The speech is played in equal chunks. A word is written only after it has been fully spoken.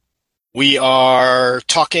We are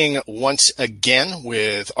talking once again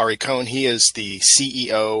with Ari Cohn. He is the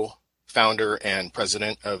CEO, founder, and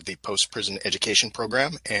president of the Post Prison Education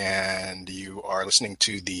Program, and you are listening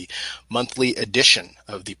to the monthly edition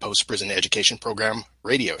of the Post Prison Education Program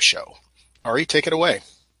radio show. Ari, take it away.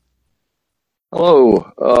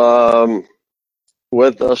 Hello.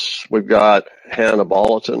 With us, we've got Hannah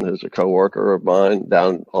Bolton, who's a coworker of mine.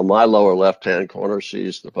 Down on my lower left-hand corner,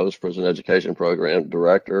 she's the Post-Prison Education Program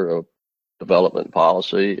Director of Development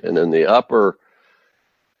Policy. And in the upper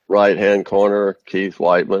right-hand corner, Keith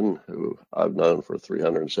Whiteman, who I've known for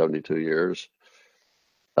 372 years.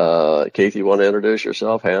 Keith, you want to introduce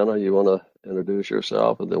yourself? Hannah, you want to introduce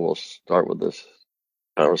yourself? And then we'll start with this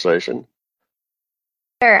conversation.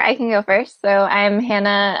 Sure, I can go first. So I'm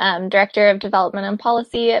Hannah, Director of Development and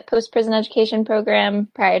Policy at Post Prison Education Program.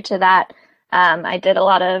 Prior to that, I did a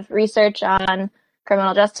lot of research on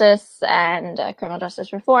criminal justice and criminal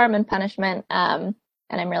justice reform and punishment, and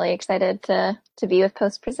I'm really excited to be with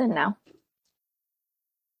Post Prison now.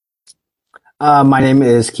 My name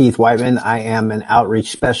is Keith Whiteman. I am an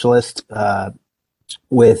outreach specialist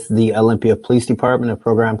with the Olympia Police Department, a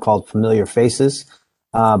program called Familiar Faces.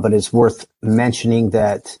 But it's worth mentioning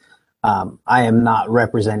that I am not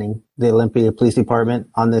representing the Olympia Police Department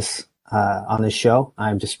on this show.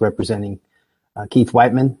 I'm just representing Keith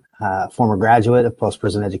Whiteman, former graduate of Post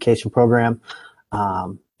Prison Education Program,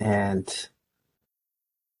 and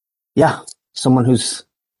someone who's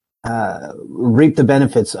reaped the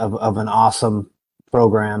benefits of an awesome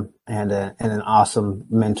program and an awesome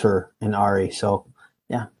mentor in Ari. So,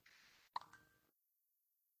 yeah.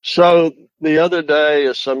 So the other day,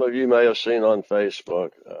 as some of you may have seen on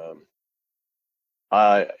Facebook,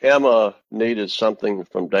 Emma needed something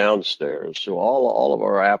from downstairs. So all of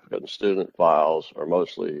our applicant student files are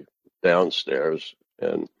mostly downstairs,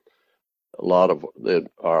 and a lot of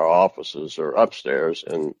our offices are upstairs.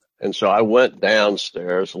 And so I went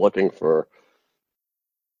downstairs looking for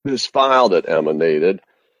this file that Emma needed.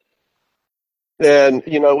 And,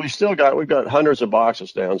 we've got hundreds of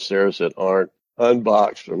boxes downstairs that aren't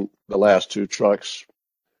unboxed from the last two trucks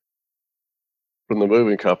from the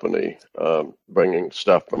moving company, bringing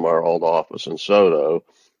stuff from our old office in Soto.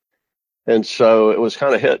 And so it was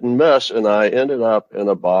kind of hit and miss, and I ended up in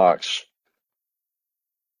a box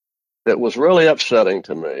that was really upsetting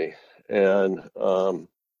to me. And I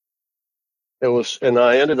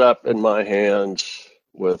ended up in my hands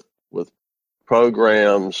with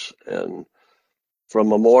programs and from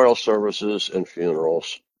memorial services and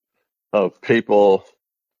funerals of people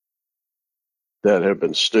that have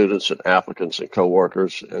been students and applicants and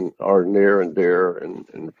coworkers and are near and dear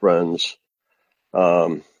and friends.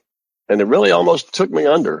 And it really almost took me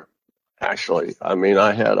under, actually. I mean,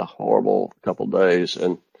 I had a horrible couple days.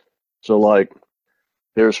 And so,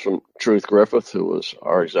 here's from Truth Griffith, who was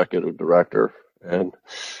our executive director and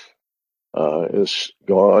is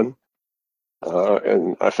gone.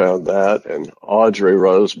 And I found that. And Audrey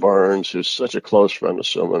Rose Burns, who's such a close friend of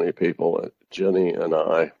so many people, Jenny and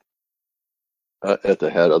I, at the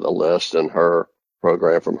head of the list, and her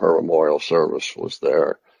program from her memorial service was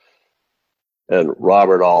there. And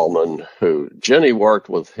Robert Allman, who Jenny worked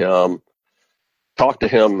with him, talked to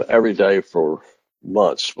him every day for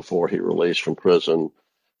months before he released from prison,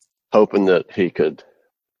 hoping that he could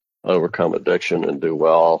overcome addiction and do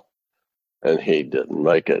well. And he didn't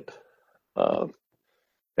make it.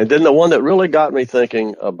 And then the one that really got me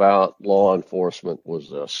thinking about law enforcement was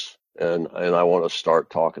this. And I want to start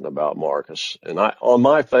talking about Marcus. And on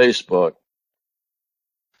my Facebook,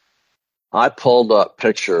 I pulled up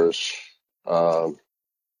pictures of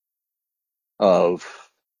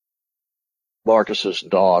Marcus's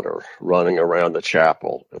daughter running around the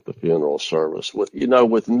chapel at the funeral service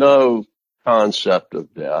with no concept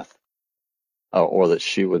of death, or that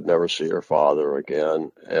she would never see her father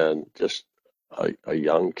again, and just a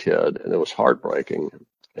young kid. And it was heartbreaking.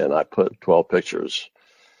 And I put 12 pictures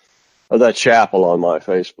of that chapel on my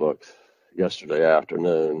Facebook yesterday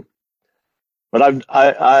afternoon. But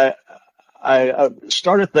I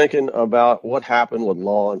started thinking about what happened with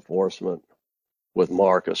law enforcement with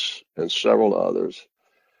Marcus and several others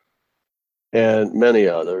and many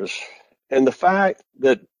others. And the fact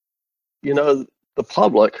that, the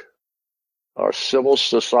public, our civil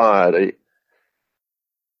society,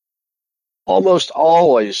 almost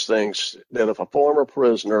always thinks that if a former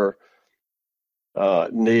prisoner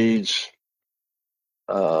needs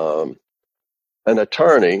an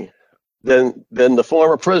attorney, then the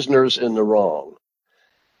former prisoner's in the wrong.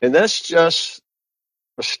 And that's just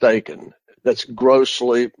mistaken. That's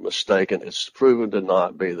grossly mistaken. It's proven to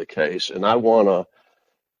not be the case. And I want to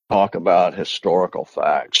talk about historical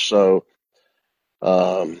facts. So,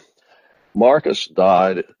 Marcus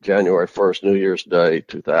died January 1st, New Year's Day,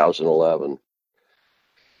 2011.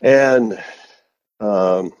 And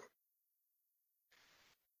the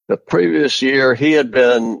previous year, he had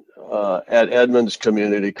been at Edmonds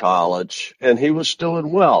Community College, and he was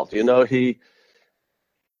doing well. You know, he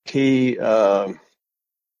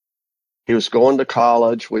was going to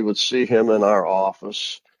college. We would see him in our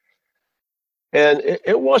office. And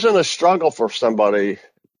it wasn't a struggle for somebody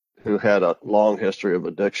who had a long history of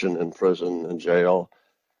addiction in prison and jail.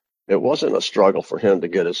 It wasn't a struggle for him to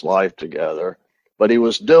get his life together, but he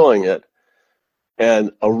was doing it.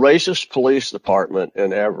 And a racist police department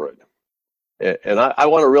in Everett. And I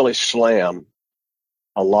want to really slam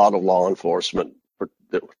a lot of law enforcement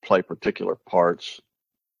that play particular parts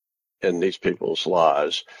in these people's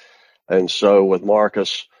lives. And so with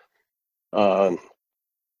Marcus,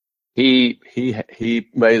 he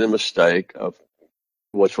made a mistake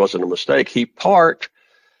which wasn't a mistake. He parked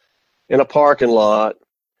in a parking lot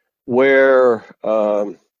where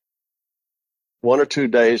 1 or 2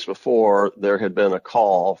 days before there had been a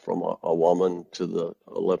call from a woman to the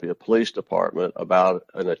Olympia Police Department about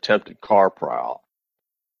an attempted car prowl.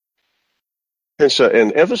 And so,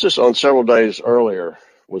 an emphasis on several days earlier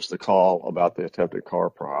was the call about the attempted car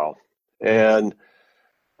prowl. And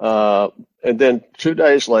then 2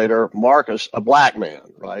 days later, Marcus, a black man,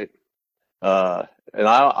 right? And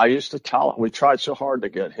I used to tell, we tried so hard to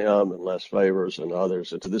get him and Les Favors and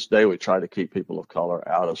others. And to this day, we try to keep people of color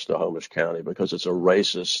out of Snohomish County because it's a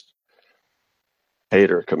racist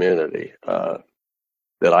hater community, that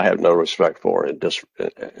I have no respect for and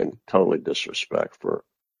totally disrespect for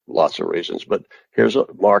lots of reasons. But here's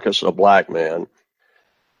Marcus, a black man,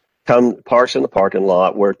 parks in the parking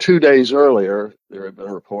lot where 2 days earlier there had been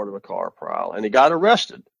a report of a car prowl, and he got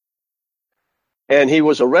arrested. And he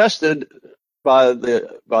was arrested by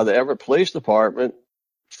the Everett Police Department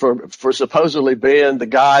for supposedly being the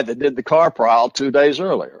guy that did the car prowl 2 days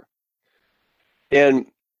earlier. And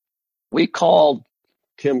we called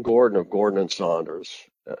Kim Gordon of Gordon and Saunders,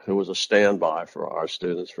 who was a standby for our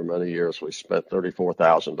students for many years. We spent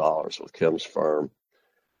 $34,000 with Kim's firm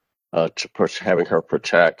having her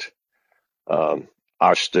protect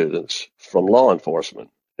our students from law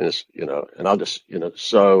enforcement. And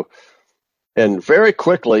and very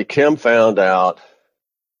quickly, Kim found out,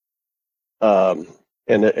 and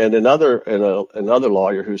another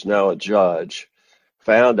lawyer who's now a judge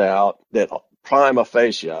found out that prima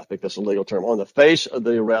facie, I think that's a legal term, on the face of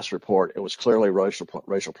the arrest report, it was clearly racial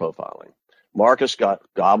profiling. Marcus got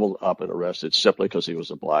gobbled up and arrested simply because he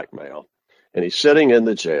was a black male. And he's sitting in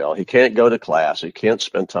the jail. He can't go to class. He can't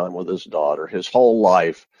spend time with his daughter. His whole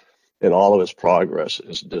life and all of his progress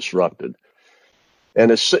is disrupted.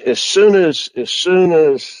 And as soon as the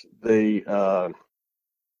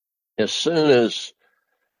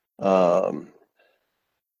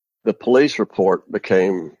police report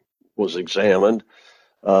was examined,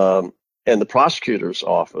 and the prosecutor's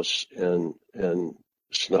office in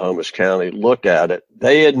Snohomish County looked at it,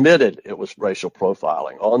 they admitted it was racial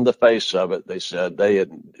profiling. On the face of it, they said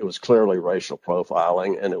it was clearly racial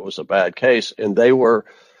profiling and it was a bad case. And they were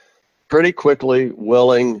pretty quickly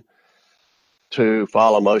willing to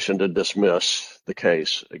file a motion to dismiss the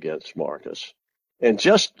case against Marcus.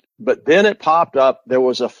 But then it popped up, there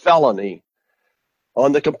was a felony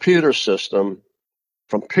on the computer system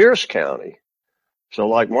from Pierce County. So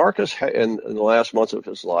like Marcus, in the last months of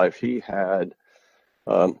his life, he had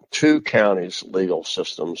 2 counties' legal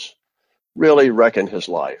systems really wrecking his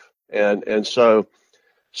life. And so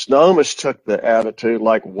Snohomish took the attitude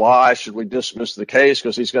like, why should we dismiss the case?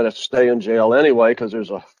 Because he's going to stay in jail anyway because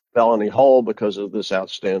there's a felony hold because of this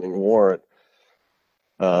outstanding warrant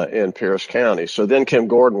in Pierce County. So then Kim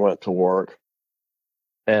Gordon went to work.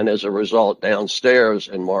 And as a result, downstairs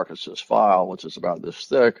in Marcus's file, which is about this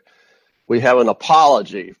thick, we have an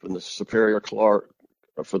apology from the superior clerk,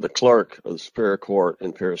 for the clerk of the Superior Court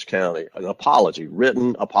in Pierce County, an apology,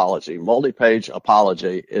 written apology, multi-page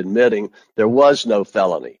apology admitting there was no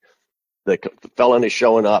felony. The felony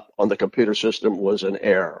showing up on the computer system was an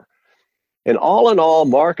error. And all in all,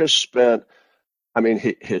 Marcus spent,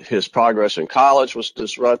 his progress in college was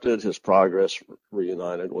disrupted. His progress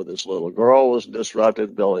reunited with his little girl was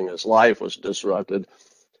disrupted. Building his life was disrupted.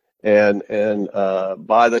 And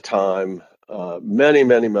by the time many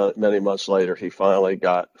months later, he finally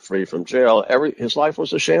got free from jail, his life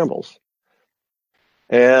was a shambles.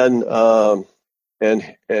 And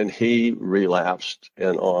he relapsed,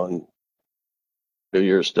 and on New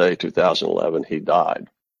Year's Day, 2011, he died.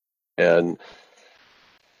 And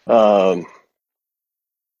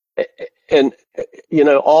and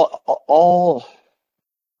all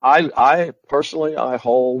I personally, I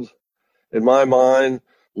hold in my mind,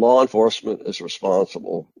 law enforcement is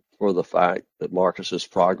responsible for the fact that Marcus's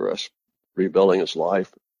progress rebuilding his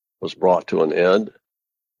life was brought to an end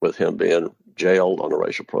with him being jailed on a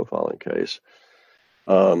racial profiling case,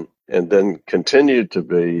 and then continued to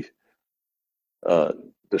be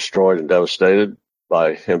destroyed and devastated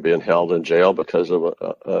by him being held in jail because of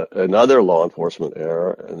another law enforcement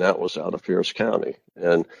error, and that was out of Pierce County.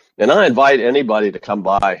 And I invite anybody to come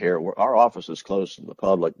by here. Our office is closed to the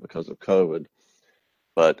public because of COVID,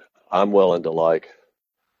 but I'm willing to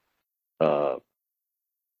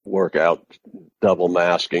work out double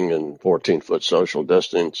masking and 14-foot social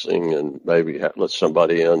distancing, and maybe let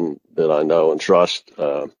somebody in that I know and trust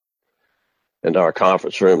into our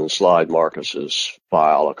conference room and slide Marcus's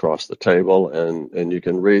file across the table, and you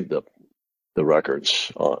can read the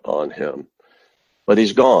records on him. But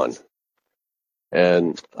he's gone.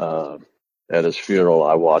 And at his funeral,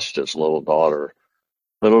 I watched his little daughter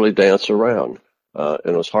literally dance around, and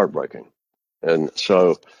it was heartbreaking. And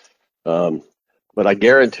so, but I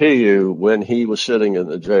guarantee you, when he was sitting in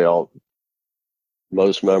the jail,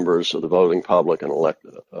 most members of the voting public and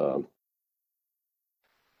elected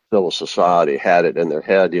civil society had it in their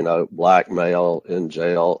head, black male in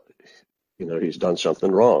jail, he's done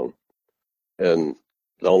something wrong. And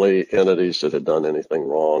the only entities that had done anything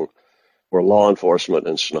wrong were law enforcement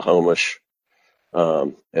in Snohomish,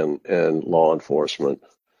 and law enforcement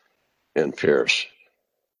in Pierce.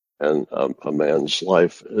 And a man's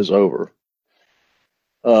life is over.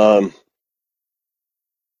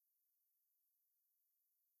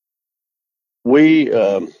 We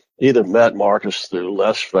either met Marcus through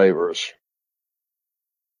Les favors,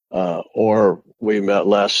 or we met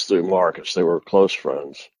Les through Marcus. They were close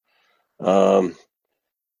friends. And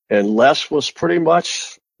Les was pretty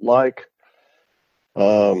much like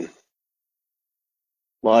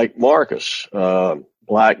Marcus,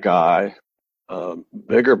 black guy,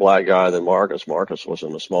 bigger black guy than Marcus. Marcus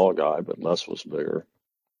wasn't a small guy, but Les was bigger.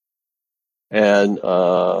 And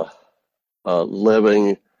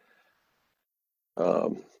living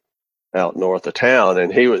out north of town.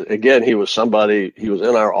 And he was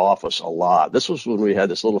in our office a lot. This was when we had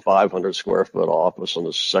this little 500 square foot office on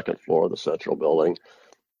the second floor of the Central building.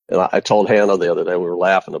 And I told Hannah the other day, we were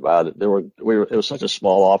laughing about it. It was such a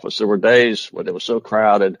small office. There were days when it was so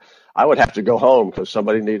crowded, I would have to go home because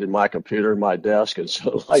somebody needed my computer and my desk. And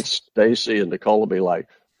so Stacy and Nicole would be like,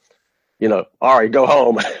 all right, go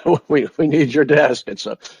home. we need your desk. And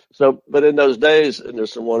so, but in those days, and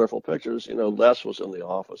there's some wonderful pictures, Les was in the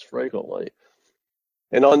office frequently.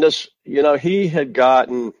 And on this, he had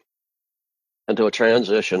gotten into a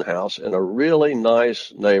transition house in a really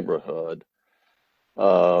nice neighborhood,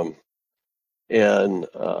 in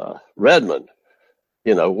Redmond.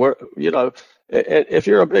 If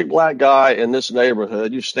you're a big black guy in this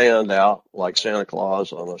neighborhood, you stand out like Santa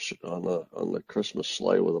Claus on the Christmas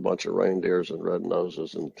sleigh with a bunch of reindeers and red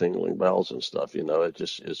noses and tingling bells and stuff. It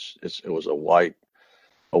was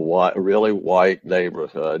a really white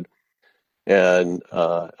neighborhood, and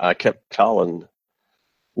I kept telling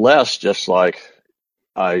Les, just like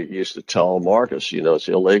I used to tell Marcus, it's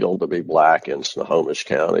illegal to be black in Snohomish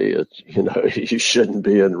County. You shouldn't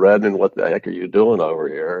be in Redmond. What the heck are you doing over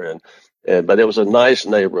here? But it was a nice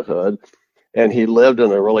neighborhood, and he lived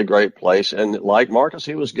in a really great place. And like Marcus,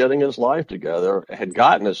 he was getting his life together, had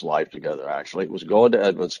gotten his life together, actually. He was going to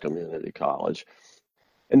Edmonds Community College.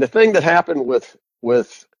 And the thing that happened with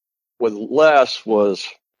Les was,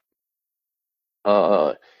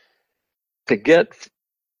 to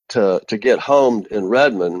get home in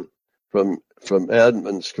Redmond from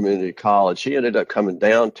Edmonds Community College, he ended up coming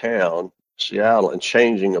downtown Seattle and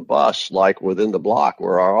changing a bus like within the block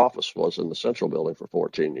where our office was in the Central building for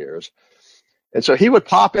 14 years. And so he would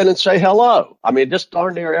pop in and say hello. I mean, just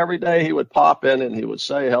darn near every day he would pop in and he would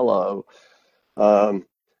say hello. And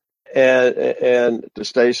to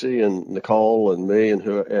Stacy and Nicole and me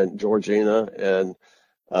and Georgina, and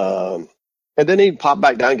then he'd pop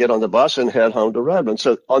back down, get on the bus, and head home to Redmond.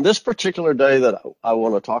 So on this particular day that I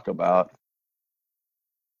want to talk about,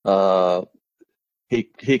 he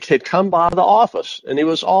had come by the office, and he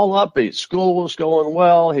was all upbeat. School was going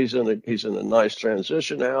well. He's in a nice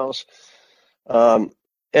transition house, and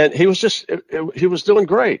he was he was doing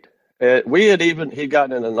great. And he'd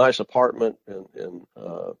gotten in a nice apartment,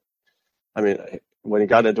 when he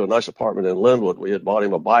got into a nice apartment in Linwood, we had bought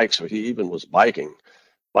him a bike, so he even was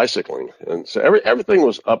bicycling, and so everything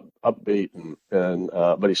was upbeat,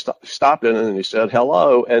 but he stopped in and he said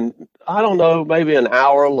hello, and I don't know, maybe an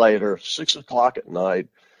hour later, 6 o'clock at night,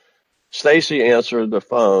 Stacy answered the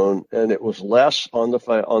phone, and it was Les on the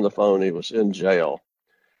phone. He was in jail,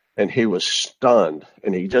 and he was stunned,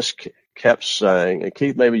 and he just kept saying, and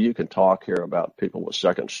Keith, maybe you can talk here about people with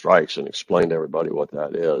second strikes and explain to everybody what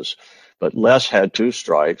that is. But Les had 2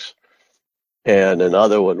 strikes, and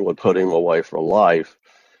another one would put him away for life.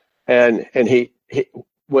 And he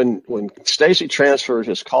when Stacy transferred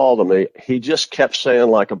his call to me, he just kept saying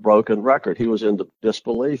like a broken record. He was in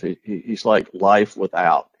disbelief. He's like life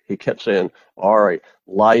without. He kept saying, Ari,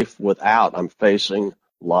 life without. I'm facing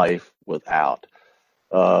life without.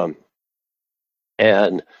 And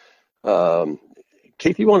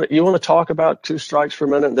Keith, you want to talk about 2 strikes for a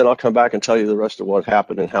minute, and then I'll come back and tell you the rest of what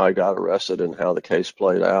happened and how he got arrested and how the case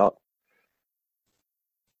played out.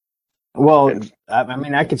 Well, I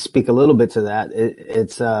mean, I could speak a little bit to that.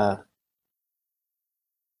 It's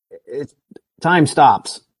time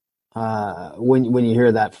stops when you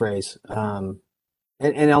hear that phrase, and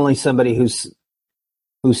only somebody who's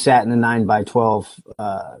sat in a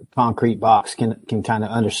 9x12 concrete box can kind of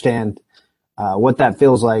understand what that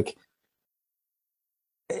feels like.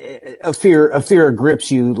 A fear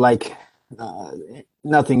grips you like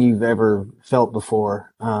nothing you've ever felt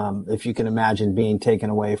before. If you can imagine being taken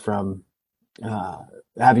away from,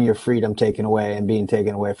 having your freedom taken away and being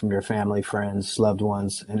taken away from your family, friends, loved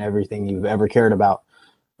ones, and everything you've ever cared about.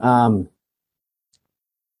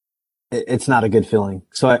 It's not a good feeling.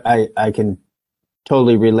 So I can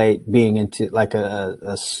totally relate being into like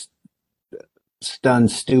a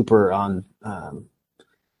stunned stupor on,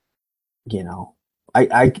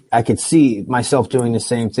 I could see myself doing the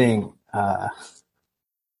same thing,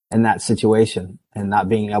 in that situation and not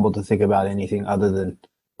being able to think about anything other than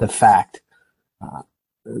the fact,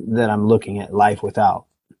 that I'm looking at life without.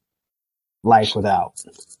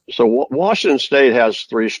 So Washington State has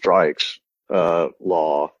 3 strikes,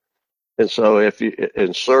 law. And so if you,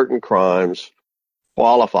 in certain crimes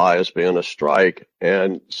qualify as being a strike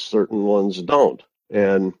and certain ones don't.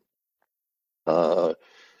 And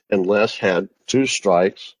Les had 2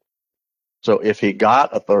 strikes. So if he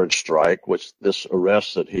got a 3rd strike, which this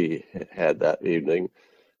arrest that he had that evening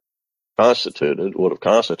would have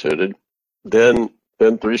constituted, then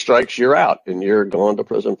 3 strikes, you're out and you're going to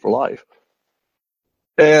prison for life.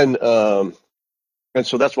 And so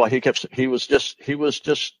that's why he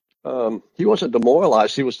wasn't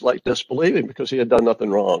demoralized. He was like disbelieving because he had done nothing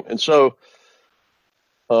wrong. And so,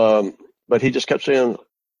 but he just kept saying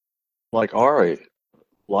like, Ari,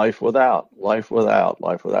 life without.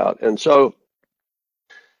 And so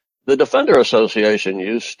the Defender Association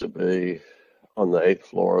used to be on the 8th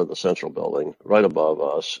floor of the Central Building, right above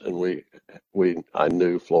us. And I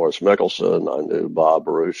knew Florence Mickelson, I knew Bob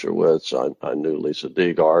Baruchowitz, I knew Lisa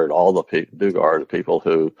Dugard, all the people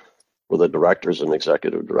who were the directors and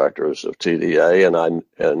executive directors of TDA,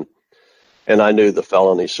 and I knew the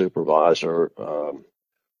felony supervisor,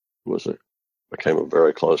 became a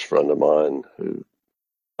very close friend of mine who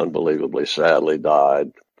unbelievably sadly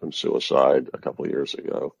died from suicide a couple of years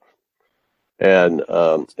ago. And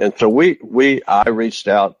so I reached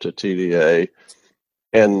out to TDA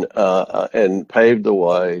and paved the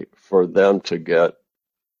way for them to get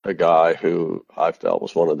a guy who I felt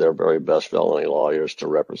was one of their very best felony lawyers to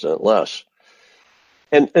represent Les.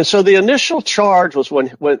 And so the initial charge was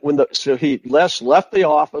when Les left the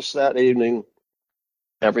office that evening,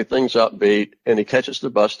 everything's upbeat, and he catches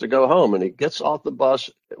the bus to go home, and he gets off the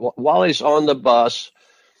bus. While he's on the bus,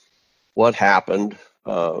 what happened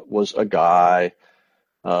was a guy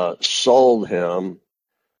sold him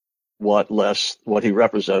what he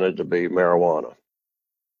represented to be marijuana,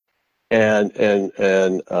 and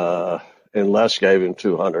Les gave him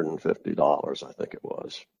 $250, I think it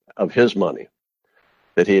was, of his money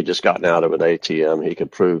that he had just gotten out of an ATM. He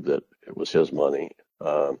could prove that it was his money,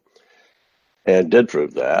 and did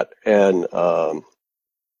prove that. And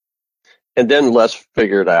then Les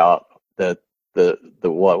figured out that the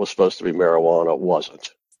what was supposed to be marijuana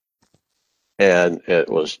wasn't. And it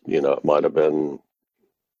was, it might have been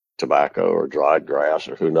tobacco or dried grass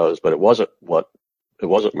or who knows, but it wasn't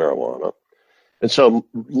marijuana. And so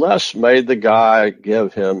Les made the guy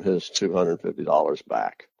give him his $250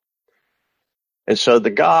 back. And so the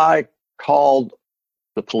guy called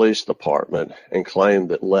the police department and claimed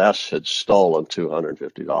that Les had stolen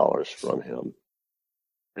 $250 from him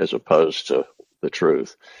as opposed to the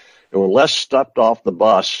truth. And when Les stepped off the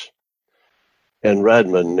bus in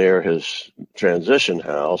Redmond near his transition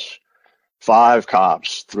house, 5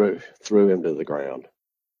 cops threw him to the ground.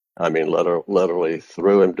 I mean, literally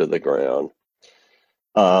threw him to the ground.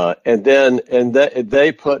 And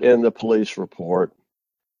they put in the police report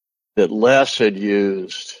that Les had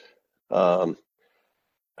used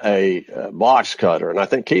box cutter. And I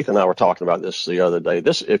think Keith and I were talking about this the other day.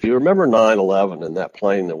 This, if you remember 9/11 and that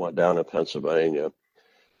plane that went down in Pennsylvania,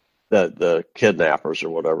 the kidnappers or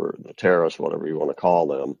whatever, the terrorists, whatever you want to call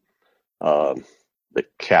them, that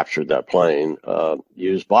captured that plane,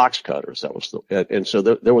 used box cutters. That was and so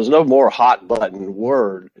there was no more hot button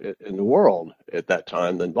word in the world at that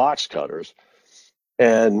time than box cutters.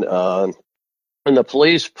 And the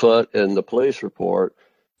police put in the police report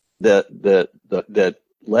that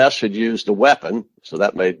Les had used a weapon, so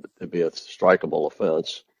that made it be a strikeable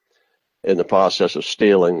offense in the process of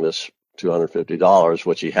stealing this $250,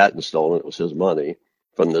 which he hadn't stolen. It was his money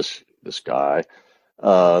from this guy.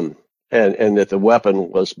 And that the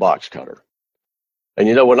weapon was box cutter. And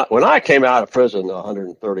you know, when I came out of prison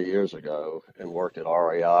 130 years ago and worked at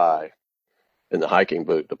REI in the hiking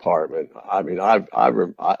boot department, I mean,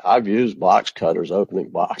 I've used box cutters opening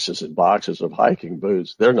boxes and boxes of hiking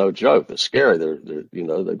boots. They're no joke. They're scary. They're you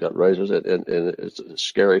know, they've got razors and it's a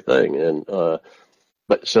scary thing. And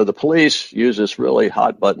but so the police use this really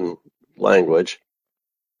hot button language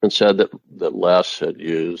and said that Les had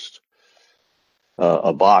used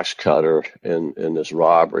a box cutter in this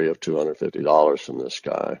robbery of $250 from this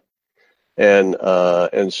guy. And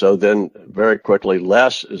so then very quickly,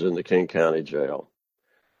 Les is in the King County Jail.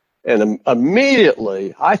 And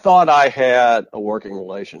immediately, I thought I had a working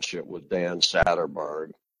relationship with Dan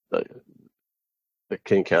Satterberg, the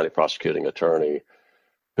King County prosecuting attorney,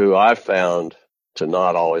 who I found to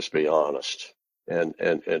not always be honest and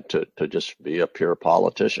to just be a pure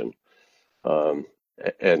politician.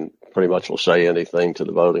 And pretty much will say anything to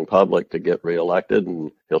the voting public to get reelected,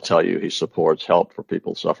 and he'll tell you he supports help for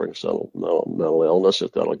people suffering mental illness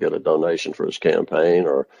if that'll get a donation for his campaign,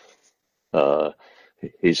 or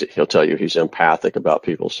he'll tell you he's empathic about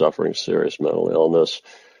people suffering serious mental illness.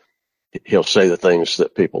 He'll say the things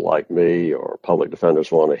that people like me or public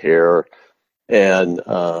defenders want to hear,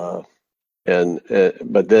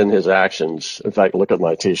 but then his actions, in fact, look at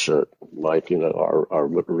my T-shirt, Mike, you know, our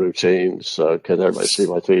routine. So can everybody see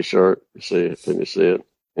my T-shirt? Can you see it?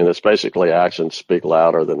 And it's basically actions speak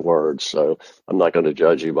louder than words. So I'm not going to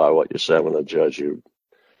judge you by what you say. I'm going to judge you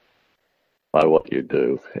by what you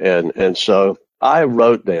do. And so I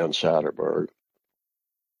wrote Dan Satterberg,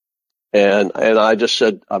 and I just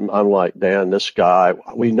said, I'm like, Dan, this guy,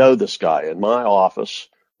 we know this guy in my office.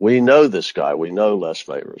 We know this guy. We know Les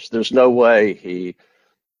Favors. There's no way he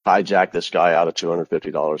hijacked this guy out of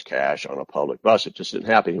 $250 cash on a public bus. It just didn't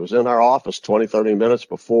happen. He was in our office 20, 30 minutes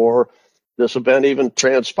before this event even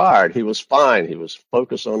transpired. He was fine. He was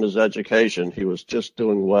focused on his education. He was just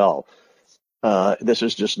doing well. This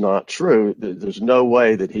is just not true. There's no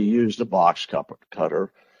way that he used a box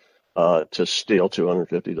cutter to steal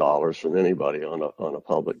 $250 from anybody on a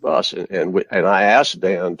public bus. And I asked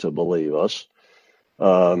Dan to believe us.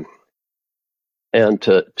 And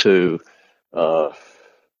to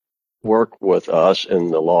work with us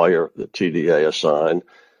and the lawyer that TDA assigned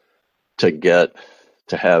to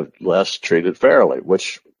have Les treated fairly,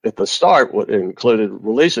 which at the start included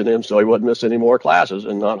releasing him so he wouldn't miss any more classes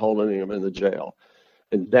and not holding him in the jail.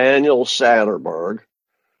 And Daniel Satterberg,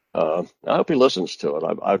 I hope he listens to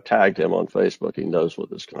it. I've tagged him on Facebook. He knows what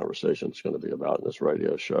this conversation is going to be about in this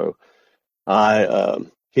radio show.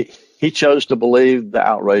 He chose to believe the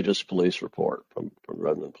outrageous police report from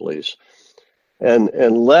Redmond Police, and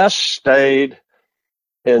Les stayed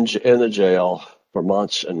in the jail for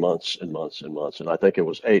months and months and months and months, and I think it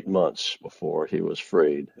was 8 months before he was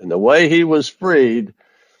freed. And the way he was freed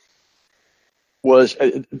was,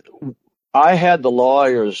 I had the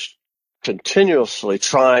lawyers continuously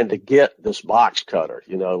trying to get this box cutter,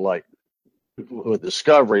 you know, like with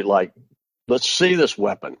discovery, like, let's see this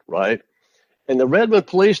weapon, right? And the Redmond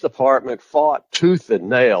Police Department fought tooth and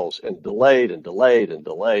nails and delayed,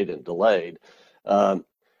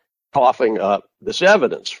 coughing up this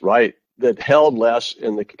evidence, right, that held Les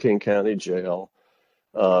in the King County Jail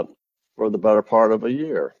for the better part of a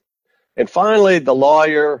year. And finally, the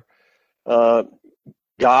lawyer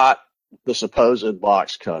got the supposed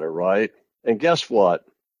box cutter, right? And guess what?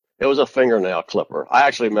 It was a fingernail clipper. I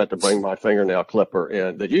actually meant to bring my fingernail clipper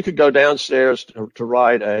in, that you could go downstairs to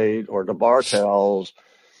Rite Aid or to Bartell's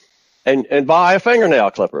and buy a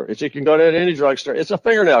fingernail clipper. You can go to any drugstore. It's a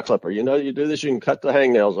fingernail clipper. You know, you do this, you can cut the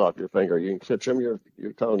hangnails off your finger. You can trim your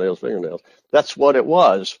toenails, fingernails. That's what it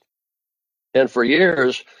was. And for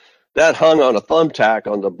years, that hung on a thumbtack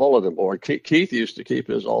on the bulletin board. Keith used to keep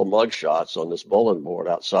his old mug shots on this bulletin board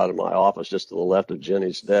outside of my office, just to the left of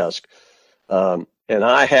Jenny's desk. And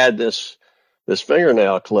I had this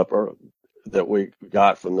fingernail clipper that we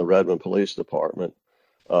got from the Redmond Police Department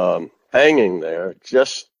hanging there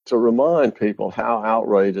just to remind people how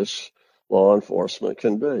outrageous law enforcement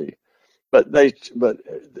can be. But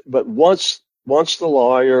once the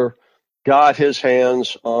lawyer got his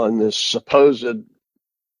hands on this supposed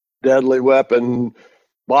deadly weapon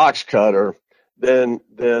box cutter, then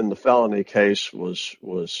the felony case was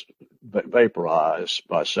vaporized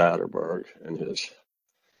by Satterberg and his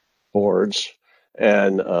hordes,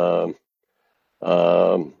 and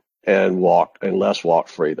Les walked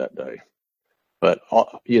free that day. But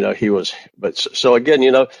he was. But so again,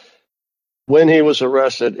 when he was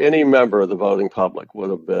arrested, any member of the voting public would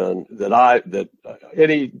have been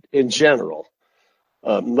in general.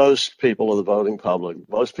 Most people of the voting public,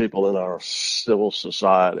 most people in our civil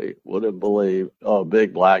society would have believed, oh,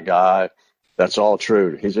 big black guy, that's all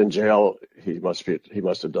true. He's in jail. He must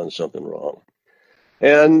have done something wrong.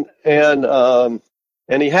 And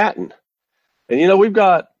he hadn't.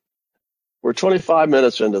 And we're 25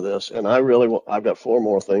 minutes into this, and I've got 4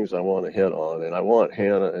 more things I want to hit on, and I want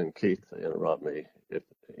Hannah and Keith to interrupt me if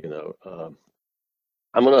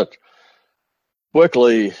I'm going to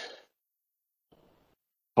quickly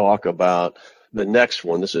talk about the next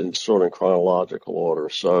one. This is in sort of chronological order.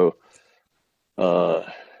 So, well,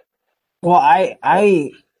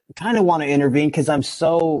 I kind of want to intervene because I'm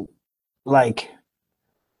so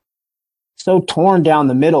torn down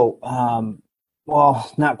the middle.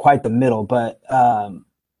 Well, not quite the middle, but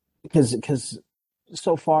because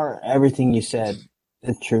so far everything you said,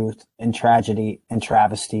 the truth and tragedy and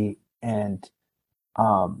travesty, and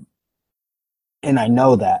I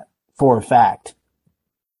know that for a fact.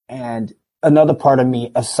 And another part of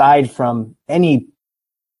me, aside from any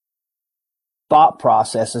thought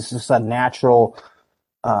process, is just a natural,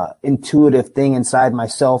 intuitive thing inside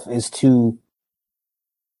myself, is to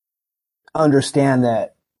understand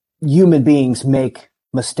that human beings make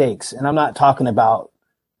mistakes. And I'm not talking about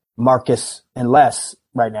Marcus and Les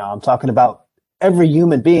right now. I'm talking about every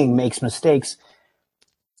human being makes mistakes.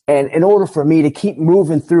 And in order for me to keep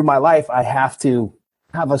moving through my life, I have to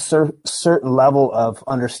have a certain level of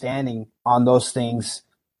understanding on those things,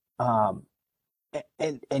 and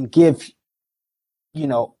give,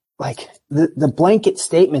 the blanket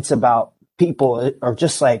statements about people are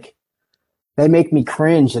just they make me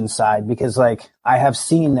cringe inside, because I have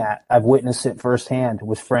seen that. I've witnessed it firsthand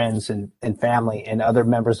with friends and family and other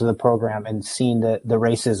members of the program, and seen the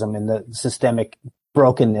racism and the systemic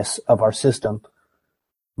brokenness of our system.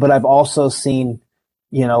 But I've also seen,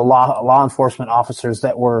 law enforcement officers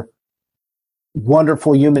that were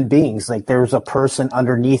wonderful human beings. There's a person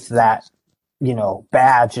underneath that,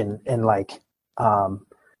 badge and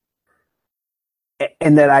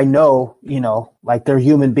that I know, they're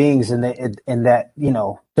human beings, and that,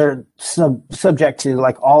 they're subject to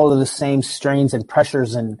all of the same strains and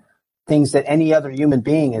pressures and things that any other human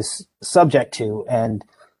being is subject to, and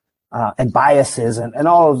biases and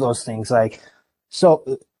all of those things.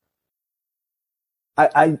 So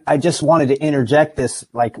I just wanted to interject this,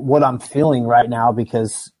 what I'm feeling right now,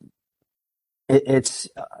 because it's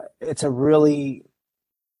a really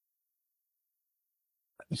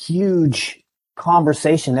huge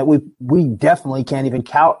conversation that we definitely can't even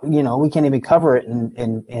count. We can't even cover it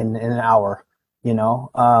in an hour.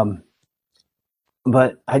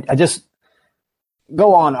 But I just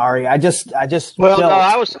go on, Ari. I just well, no,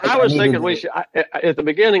 I was thinking we should at the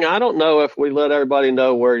beginning. I don't know if we let everybody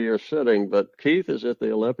know where you're sitting, but Keith is at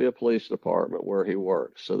the Olympia Police Department where he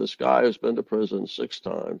works. So this guy has been to prison 6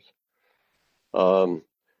 times,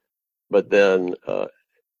 but then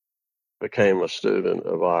became a student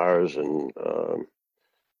of ours, and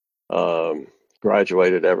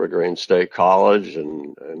graduated Evergreen State College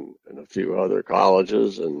and a few other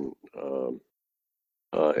colleges, and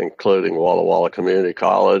including Walla Walla Community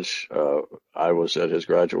College. I was at his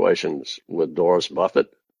graduations with Doris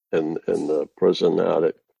Buffett in the prison out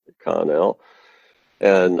at Connell,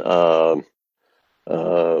 and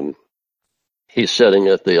he's sitting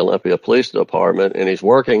at the Olympia Police Department, and he's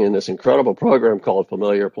working in this incredible program called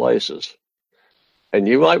Familiar Places. And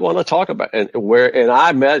you might want to talk about and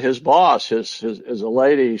I met his boss, his a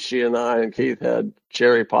lady. She and I and Keith had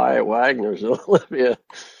cherry pie at Wagner's in Olympia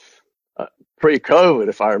pre-COVID,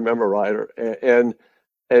 if I remember right. And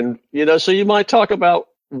so you might talk about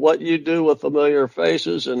what you do with Familiar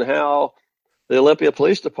Faces and how the Olympia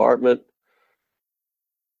Police Department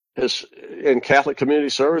and Catholic Community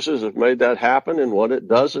Services have made that happen, and what it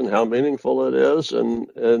does and how meaningful it is. And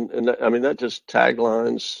I mean, that just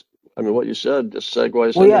taglines. I mean, what you said just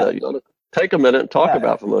segues into that. You ought to take a minute and talk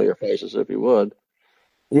about Familiar Faces, if you would.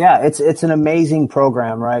 Yeah, it's an amazing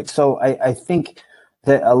program, right? So I think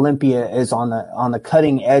that Olympia is on the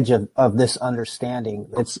cutting edge of this understanding.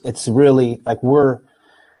 It's really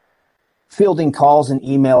fielding calls and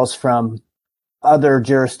emails from other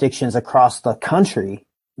jurisdictions across the country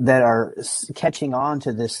that are catching on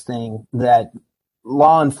to this thing that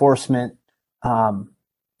law enforcement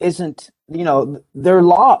isn't, they're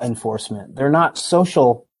law enforcement. They're not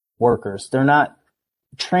social workers. They're not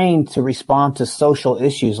trained to respond to social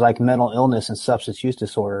issues like mental illness and substance use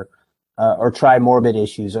disorder, or trimorbid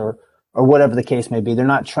issues, or whatever the case may be. They're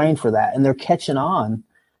not trained for that. And they're catching on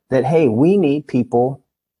that, hey, we need people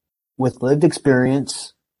with lived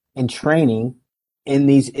experience and training in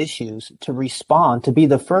these issues to respond, to be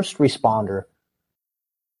the first responder,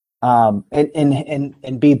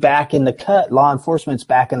 and be back in the cut. Law enforcement's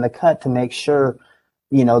back in the cut to make sure,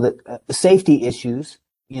 that safety issues,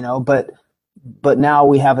 but now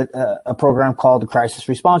we have a program called the Crisis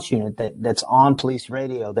Response Unit that's on police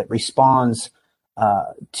radio that responds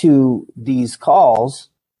to these calls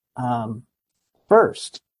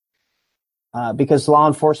first, because law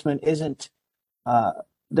enforcement isn't.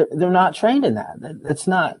 They're not trained in that. That's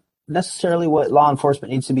not necessarily what law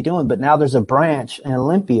enforcement needs to be doing. But now there's a branch in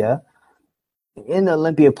Olympia, in the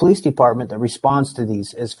Olympia Police Department, that responds to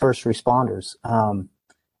these as first responders,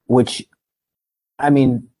 which, I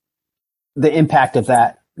mean, the impact of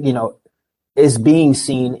that, is being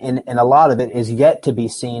seen, and a lot of it is yet to be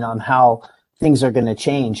seen on how things are going to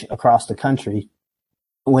change across the country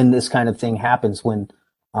when this kind of thing happens, when,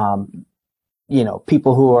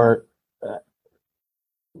 people who are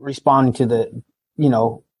responding to the,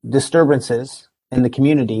 disturbances in the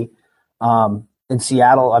community. In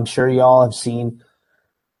Seattle, I'm sure y'all have seen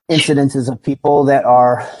incidences of people that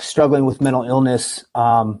are struggling with mental illness,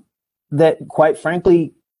 that quite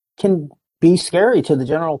frankly can be scary to the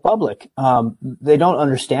general public. They don't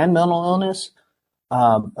understand mental illness.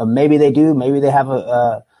 Maybe they do. Maybe they have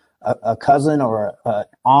a cousin or an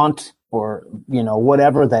aunt or,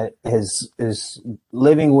 whatever that is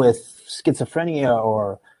living with schizophrenia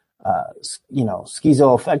or,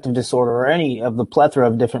 schizoaffective disorder or any of the plethora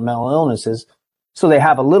of different mental illnesses. So they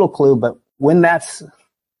have a little clue, but when that's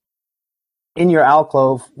in your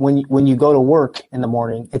alcove, when you go to work in the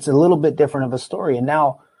morning, it's a little bit different of a story. And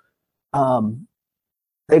now,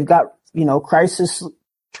 they've got, crisis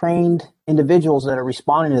trained individuals that are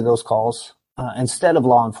responding to those calls, instead of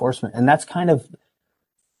law enforcement. And that's kind of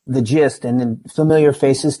the gist. And then Familiar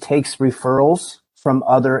Faces takes referrals from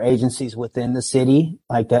other agencies within the city,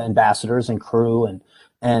 like the ambassadors and crew,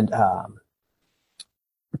 and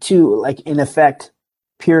to, like, in effect,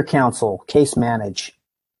 peer counsel, case manage,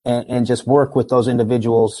 and just work with those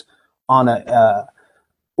individuals on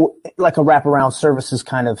like a wraparound services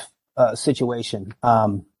kind of situation,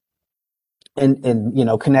 and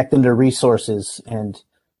connect them to resources and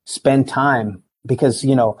spend time, because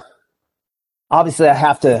obviously I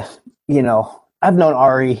have to, I've known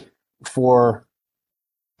Ari for,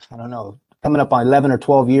 I don't know, coming up on 11 or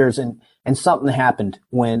 12 years, and something happened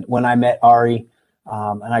when I met Ari,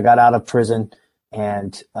 and I got out of prison,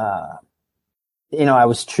 and I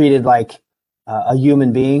was treated like a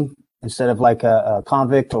human being instead of like a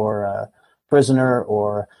convict or a prisoner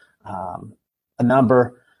or a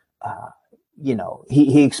number.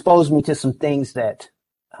 He exposed me to some things that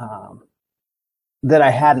I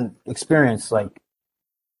hadn't experienced, like,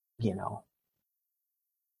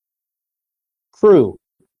 crew,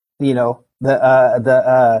 the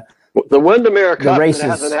Windermere Cup races,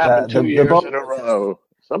 hasn't happened 2 years in a row.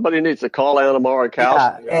 Somebody needs to call Anna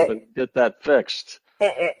Marikowski and get that fixed.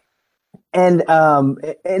 And in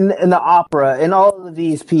the opera and all of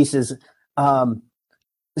these pieces.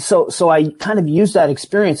 So I kind of used that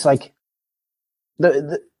experience, like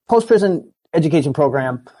the post-prison education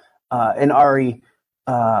program, and Ari,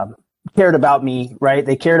 cared about me, right?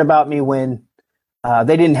 They cared about me when,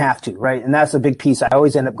 they didn't have to, right? And that's a big piece. I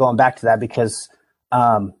always end up going back to that because,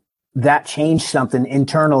 that changed something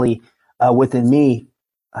internally, within me,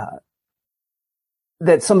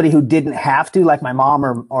 that somebody who didn't have to, like my mom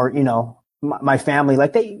or my family,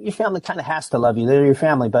 like your family kind of has to love you. They're your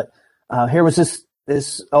family. But here was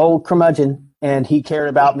this old curmudgeon, and he cared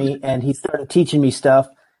about me, and he started teaching me stuff,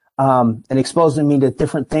 and exposing me to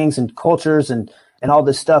different things and cultures and all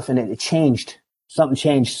this stuff. And it changed. Something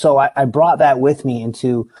changed. So I brought that with me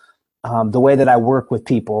into the way that I work with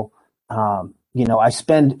people. I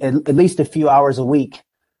spend at least a few hours a week,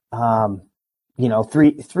 3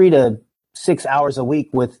 to 6 hours a week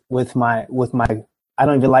with my, I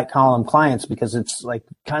don't even like calling them clients because it's like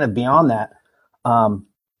kind of beyond that.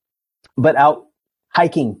 But out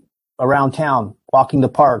hiking around town, walking the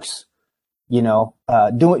parks,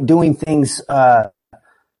 doing things, to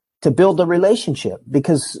build a relationship,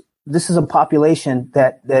 because this is a population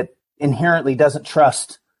that inherently doesn't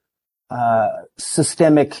trust,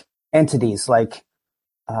 systemic entities like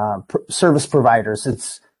service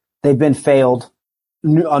providers. They've been failed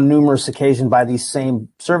on numerous occasions by these same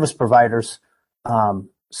service providers.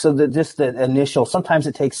 So that just the initial, sometimes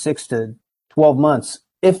it takes 6 to 12 months,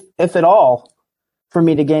 if at all, for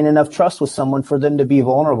me to gain enough trust with someone for them to be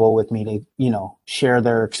vulnerable with me to, share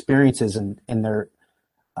their experiences and their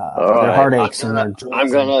heartaches and their joys. I'm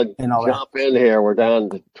gonna and all jump in here. We're down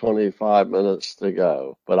to 25 minutes to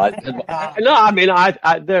go, but I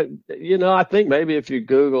think maybe if you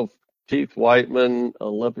Google Keith Whiteman,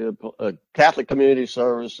 Olympia, Catholic Community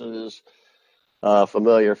Services,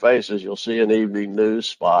 Familiar Faces, you'll see an evening news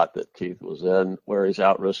spot that Keith was in where he's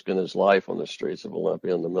out risking his life on the streets of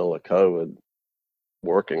Olympia in the middle of COVID,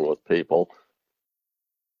 working with people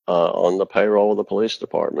on the payroll of the police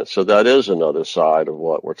department. So that is another side of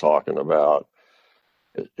what we're talking about.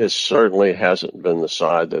 It certainly hasn't been the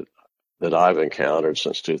side that I've encountered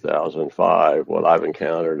since 2005. What I've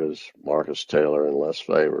encountered is Marcus Taylor and Les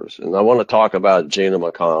Favors. And I want to talk about Gina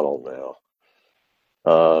McConnell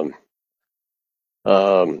now.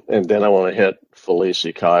 And then I want to hit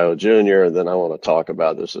Felicie Cayo Jr. And then I want to talk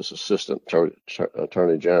about this Assistant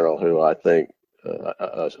Attorney General, who I think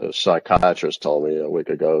a psychiatrist told me a week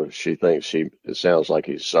ago. She thinks it sounds like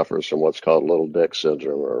he suffers from what's called little dick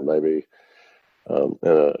syndrome, or maybe in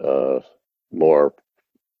a more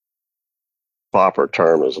proper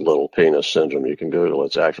term is little penis syndrome. You can Google it.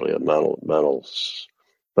 It's actually a mental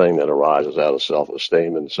thing that arises out of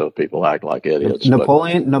self-esteem, and so people act like idiots.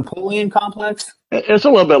 Napoleon complex. It's a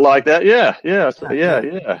little bit like that. Yeah.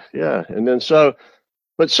 And then so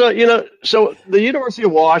the University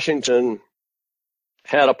of Washington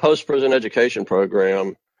had a post-prison education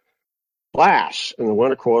program class in the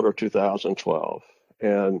winter quarter of 2012,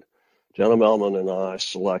 and Jenna Melman and I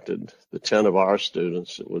selected the 10 of our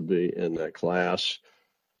students that would be in that class,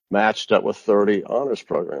 matched up with 30 honors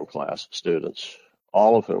program class students,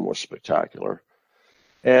 all of whom were spectacular.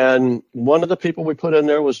 And one of the people we put in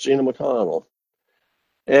there was Gina McConnell.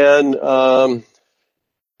 And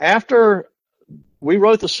after we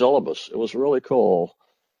wrote the syllabus, it was really cool.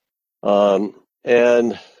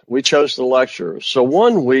 And we chose the lecturers. So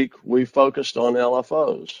one week we focused on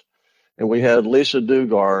LFOs, and we had Lisa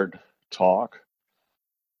Dugard talk.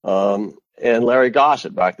 And Larry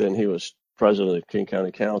Gossett, back then he was president of King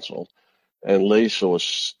County Council, and Lisa was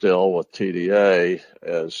still with TDA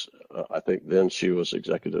as I think then she was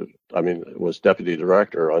was deputy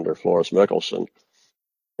director under Florence Mickelson.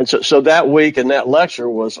 And so that week and that lecture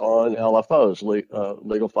was on LFOs,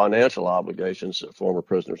 legal financial obligations that former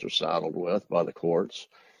prisoners are saddled with by the courts.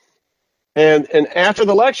 And after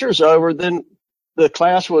the lecture's over, then the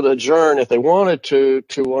class would adjourn if they wanted to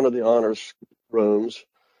one of the honors rooms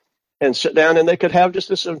and sit down, and they could have just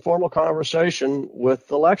this informal conversation with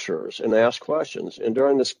the lecturers and ask questions. And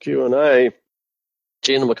during this Q&A,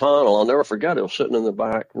 Gina McConnell, I'll never forget it, was sitting in the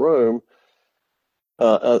back room,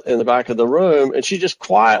 in the back of the room, and she just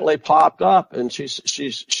quietly popped up, and she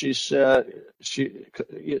said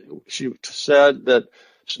that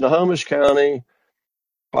Snohomish County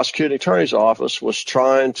Prosecuting Attorney's Office was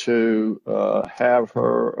trying to have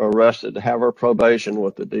her arrested, to have her probation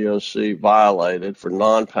with the DOC violated for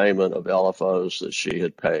non-payment of LFOs that she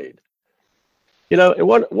had paid.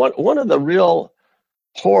 One of the real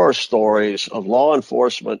horror stories of law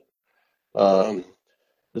enforcement.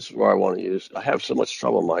 This is where I want to use. I have so much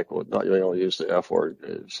trouble, Mike, with not being able to use the F word.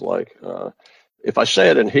 It's like if I say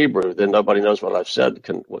it in Hebrew, then nobody knows what I've said.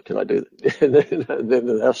 What can I do? Then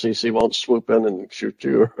the FCC won't swoop in and shoot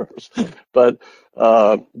you. But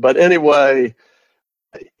anyway,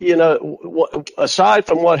 aside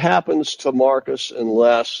from what happens to Marcus and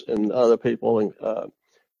Les and other people, and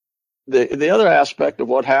the other aspect of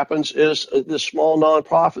what happens is this small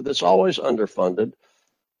nonprofit that's always underfunded.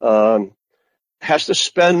 Has to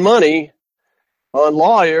spend money on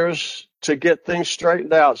lawyers to get things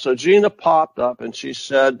straightened out. So Gina popped up and she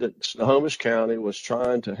said that Snohomish County was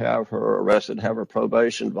trying to have her arrested, have her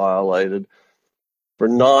probation violated for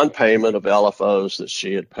non-payment of LFOs that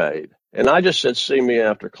she had paid. And I just said, see me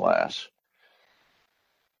after class.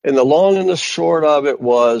 And the long and the short of it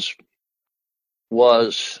was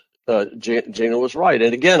Gina was right.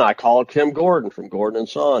 And again, I called Kim Gordon from Gordon and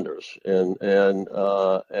Saunders and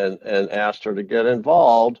asked her to get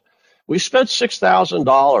involved. We spent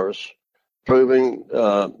 $6,000 proving,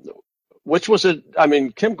 which was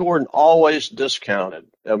Kim Gordon always discounted.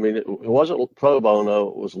 It wasn't pro bono,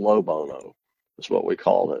 it was low bono. That's what we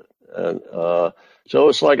called it. And, so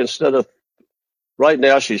it's like instead of right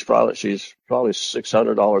now, she's probably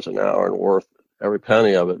 $600 an hour and worth every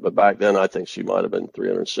penny of it, but back then I think she might have been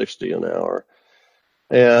 $360 an hour.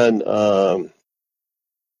 And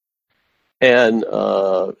and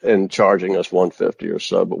charging us $150 or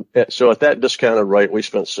so. But so at that discounted rate, we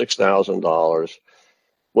spent $6,000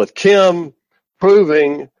 with Kim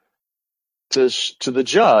proving to the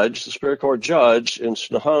judge, the Superior Court judge in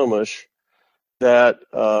Snohomish, that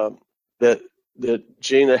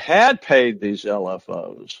Gina had paid these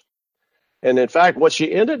LFOs. And in fact, what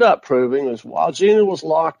she ended up proving is while Gina was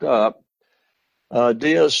locked up,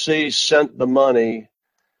 DOC sent the money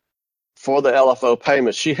for the LFO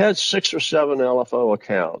payments. She had 6 or 7 LFO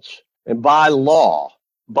accounts. And by law,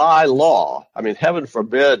 I mean, heaven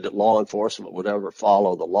forbid that law enforcement would ever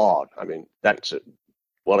follow the law. I mean, that's it.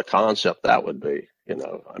 What a concept that would be, you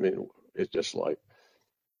know. I mean, it's just like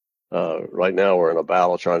right now we're in a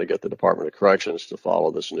battle trying to get the Department of Corrections to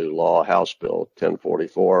follow this new law, House Bill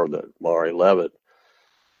 1044, that Mari Levitt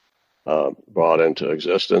brought into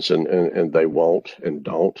existence, and they won't and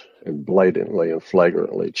don't and blatantly and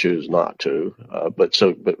flagrantly choose not to. But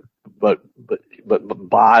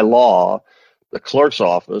by law, the clerk's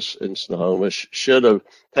office in Snohomish should have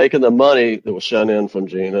taken the money that was sent in from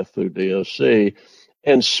Gina through DOC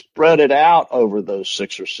and spread it out over those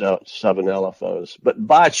 6 or 7 LFOs. But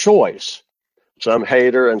by choice, some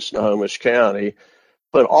hater in Snohomish County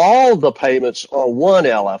put all the payments on one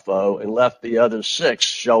LFO and left the other 6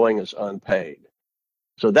 showing as unpaid.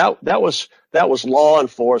 So that was law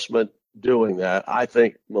enforcement doing that, I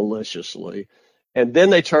think maliciously. And then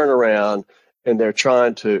they turn around and they're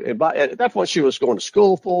trying to, and at that point she was going to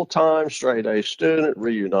school full time, straight A student,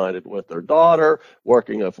 reunited with her daughter,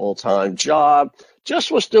 working a full time job,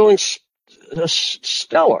 just was doing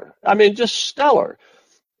stellar. I mean, just stellar.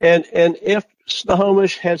 And if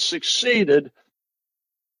Snohomish had succeeded,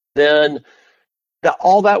 then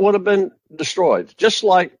all that would have been destroyed, just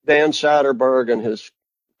like Dan Satterberg and his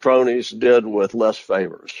cronies did with Les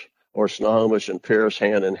Favors, or Snohomish and Pierce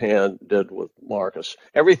hand in hand did with Marcus.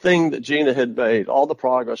 Everything that Gina had made, all the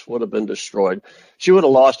progress would have been destroyed. She would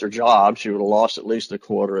have lost her job. She would have lost at least a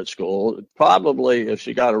quarter at school. Probably if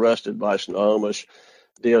she got arrested by Snohomish,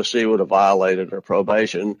 DOC would have violated her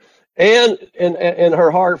probation. And in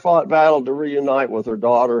her hard-fought battle to reunite with her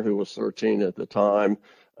daughter, who was 13 at the time,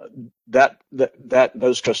 that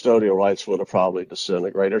those custodial rights would have probably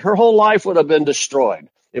disintegrated. Her whole life would have been destroyed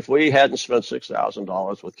if we hadn't spent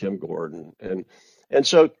 $6,000 with Kim Gordon. And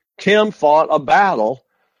so Kim fought a battle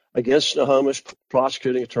against Snohomish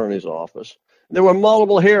prosecuting attorney's office. There were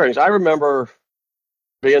multiple hearings. I remember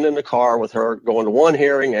being in the car with her, going to one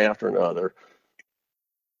hearing after another.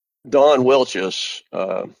 Don Wilches,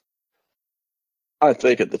 I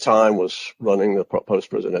think at the time was running the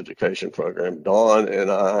post-prison education program. Don and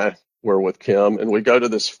I were with Kim, and we go to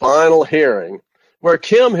this final hearing where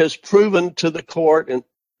Kim has proven to the court and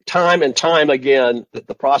time again that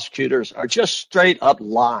the prosecutors are just straight up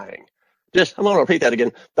lying. I'm going to repeat that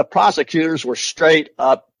again. The prosecutors were straight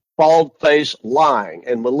up bald-faced lying,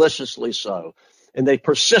 and maliciously so. And they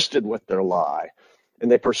persisted with their lie,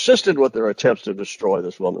 and they persisted with their attempts to destroy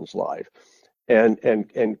this woman's life. And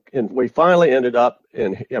we finally ended up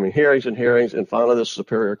in hearings, and finally the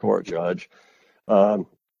Superior Court judge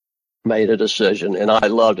made a decision, and I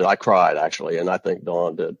loved it. I cried, actually, and I think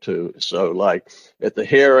Dawn did too. So, like, at the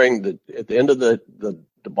hearing, at the end of the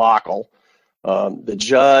debacle, the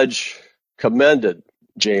judge commended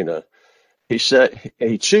Gina. He said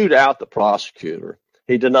he chewed out the prosecutor.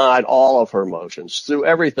 He denied all of her motions, threw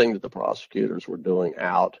everything that the prosecutors were doing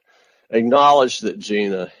out, acknowledged that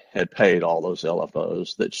Gina had paid all those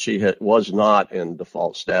LFOs, that she was not in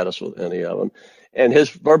default status with any of them. And his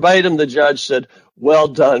verbatim, the judge said, "Well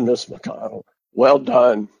done, Miss McConnell. Well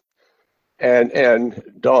done." And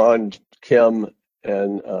Dawn, Kim,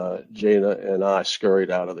 and Gina and I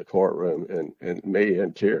scurried out of the courtroom, and me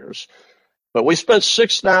in tears. But we spent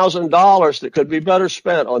 $6,000 that could be better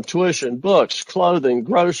spent on tuition, books, clothing,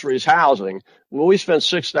 groceries, housing. Well, we spent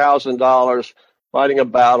 $6,000 fighting a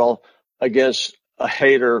battle against a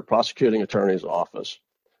hater prosecuting attorney's office.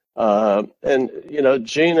 And, you know,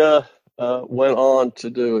 Gina went on to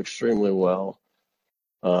do extremely well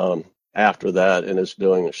after that, and is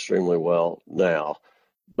doing extremely well now.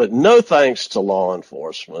 But no thanks to law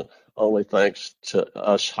enforcement, only thanks to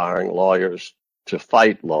us hiring lawyers to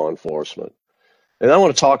fight law enforcement. And I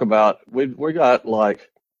want to talk about, we got like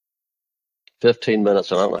 15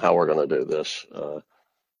 minutes, and I don't know how we're going to do this.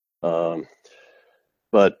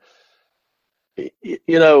 But,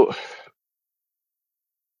 you know,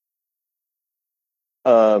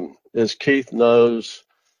 as Keith knows,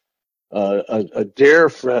 a dear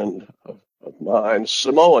friend of mine,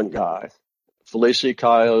 Samoan guy, Felice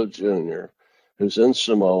Kaio Jr., who's in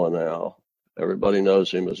Samoa now. Everybody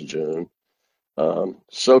knows him as June.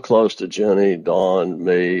 So close to Jenny, Dawn,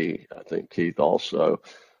 me, I think Keith also.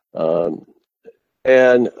 So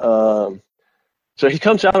he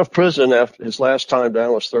comes out of prison after his last time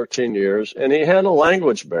down was 13 years, and he had a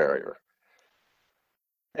language barrier.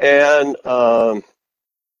 And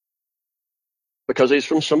because he's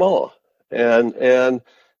from Samoa.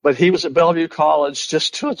 But he was at Bellevue College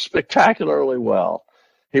just doing spectacularly well.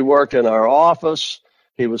 He worked in our office.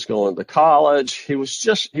 He was going to college. He was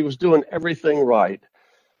doing everything right.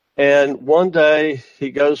 And one day he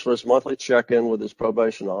goes for his monthly check-in with his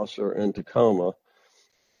probation officer in Tacoma,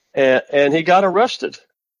 and he got arrested.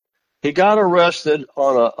 He got arrested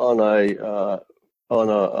on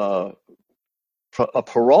a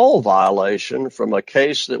parole violation from a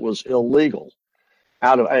case that was illegal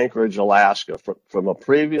out of Anchorage, Alaska, from a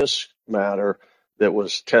previous matter that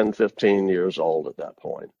was 10, 15 years old at that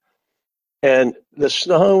point. And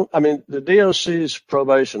the DOC's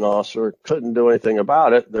probation officer couldn't do anything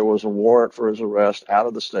about it. There was a warrant for his arrest out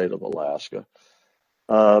of the state of Alaska.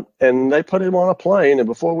 And they put him on a plane, and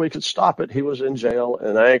before we could stop it, he was in jail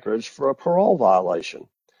in Anchorage for a parole violation.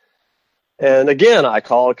 And again, I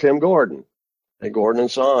called Kim Gordon and Gordon and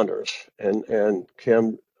Saunders, and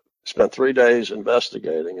Kim spent 3 days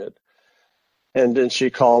investigating it. And then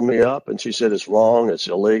she called me up and she said, it's wrong. It's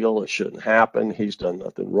illegal. It shouldn't happen. He's done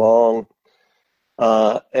nothing wrong.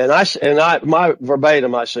 My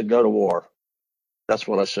verbatim, I said, go to war. That's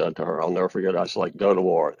what I said to her. I'll never forget. I was like, go to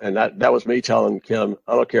war. And that was me telling Kim,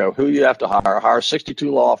 I don't care who you have to hire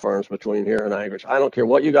 62 law firms between here and Anchorage. I don't care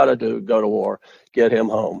what you got to do. Go to war, get him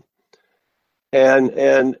home.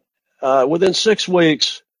 And within 6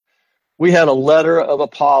 weeks, we had a letter of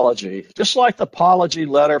apology, just like the apology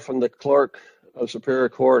letter from the clerk of Superior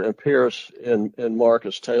Court and Pierce in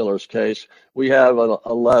Marcus Taylor's case. We have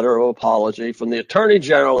a letter of apology from the Attorney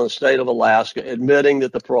General in the state of Alaska admitting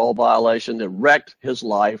that the parole violation that wrecked his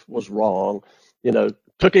life was wrong.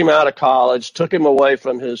 Took him out of college, took him away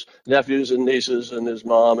from his nephews and nieces and his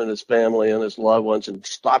mom and his family and his loved ones, and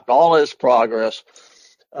stopped all his progress,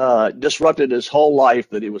 disrupted his whole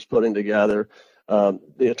life that he was putting together.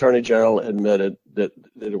 The Attorney General admitted that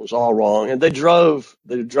it was all wrong, and they drove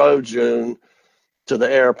June to the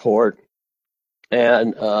airport,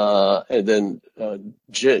 and then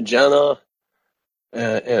Jenna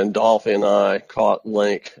and Dolphy and I caught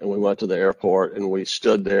Link, and we went to the airport, and we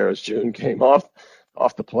stood there as June came off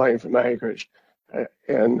the plane from Anchorage,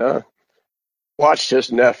 and watched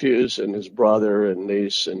his nephews and his brother and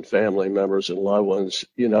niece and family members and loved ones,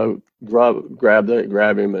 grab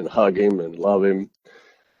him and hug him and love him.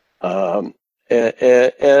 But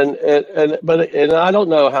I don't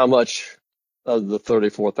know how much of the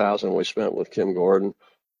 $34,000 we spent with Kim Gordon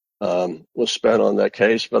was spent on that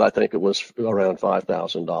case, but I think it was around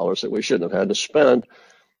 $5,000 that we shouldn't have had to spend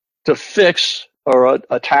to fix or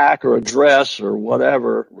attack or address or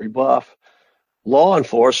whatever, rebuff law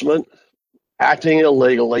enforcement acting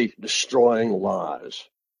illegally, destroying lives.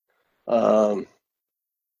 And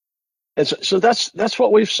so that's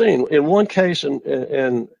what we've seen. In one case,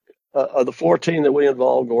 in the 14 that we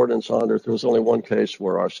involved, Gordon and Saunders, there was only one case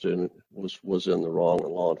where our student was in the wrong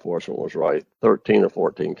and law enforcement was right. 13 or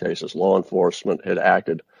 14 cases, law enforcement had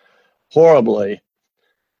acted horribly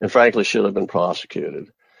and frankly should have been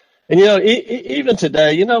prosecuted. And, even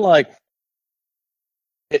today,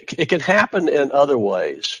 it can happen in other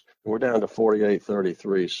ways. We're down to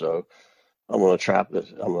 48:33, so I'm going to trap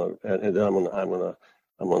this. I'm going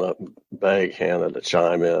to beg Hannah to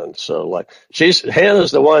chime in. So,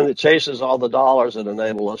 Hannah's the one that chases all the dollars that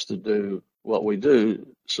enable us to do what we do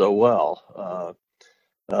so well,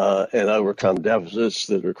 and overcome deficits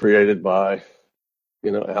that are created by,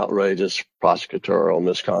 outrageous prosecutorial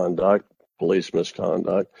misconduct, police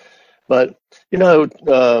misconduct. But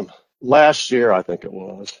last year, I think it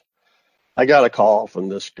was, I got a call from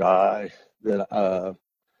this guy that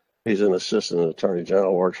he's an assistant attorney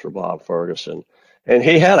general, works for Bob Ferguson, and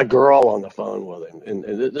he had a girl on the phone with him. And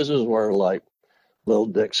this is where little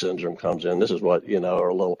dick syndrome comes in. This is what,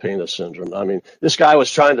 or little penis syndrome. I mean, this guy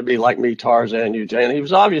was trying to be like me, Tarzan, you, Jane. He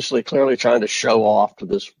was obviously clearly trying to show off to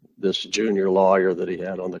this junior lawyer that he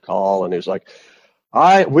had on the call. And he was like,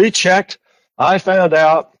 we checked. I found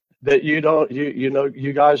out that you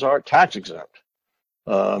guys aren't tax exempt.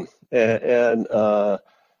 And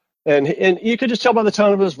you could just tell by the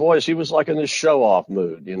tone of his voice, he was like in this show off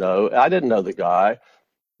mood. I didn't know the guy,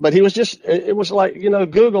 but he was it was like,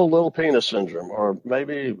 Google little penis syndrome, or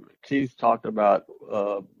maybe Keith talked about,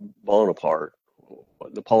 Bonaparte,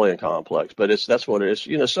 Napoleon complex, but that's what it is.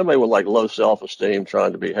 Somebody with like low self-esteem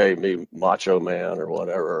trying to be, hey, me macho man or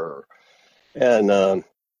whatever. And,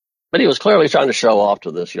 but he was clearly trying to show off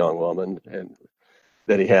to this young woman, and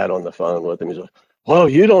that he had on the phone with him. He's like, well,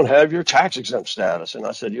 you don't have your tax exempt status. And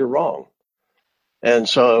I said, you're wrong. And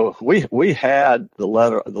so we had the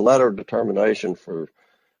letter of determination for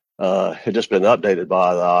had just been updated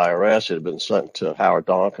by the IRS. It had been sent to Howard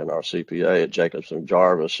Donkin, our CPA at Jacobson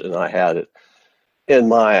Jarvis, and I had it in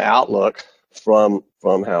my Outlook from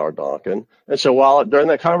Howard Donkin. And so during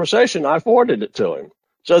that conversation, I forwarded it to him.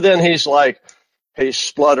 So then he's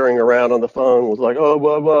spluttering around on the phone with like, oh,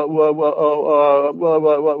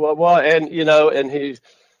 and he's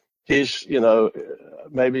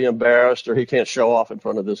maybe embarrassed, or he can't show off in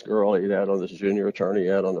front of this girl he had on this junior attorney he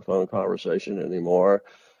had on the phone conversation anymore.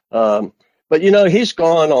 But he's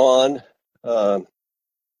gone on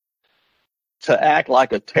to act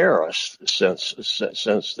like a terrorist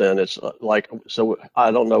since then. It's so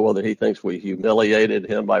I don't know whether he thinks we humiliated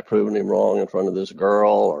him by proving him wrong in front of this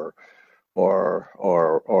girl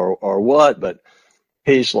or what, but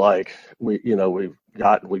he's like, we've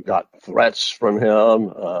got threats from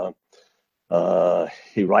him.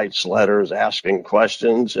 He writes letters asking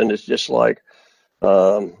questions, and it's just like,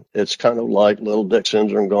 it's kind of like little Dick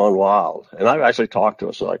syndrome gone wild. And I've actually talked to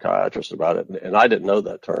a psychiatrist about it, and I didn't know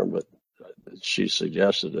that term, but she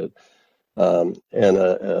suggested it. And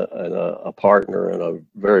a partner in a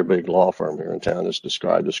very big law firm here in town has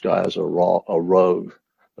described this guy as a rogue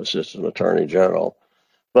assistant attorney general.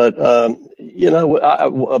 But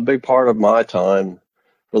a big part of my time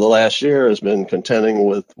for the last year has been contending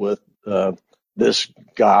with this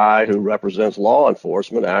guy who represents law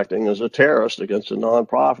enforcement acting as a terrorist against a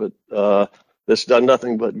nonprofit that's done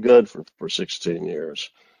nothing but good for 16 years,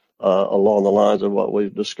 along the lines of what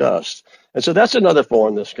we've discussed. And so that's another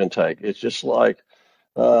form this can take. It's just like,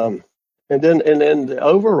 and then the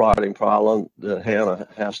overriding problem that Hannah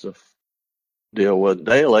has to deal with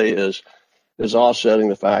daily is offsetting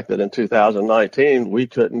the fact that in 2019 we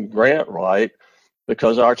couldn't grant right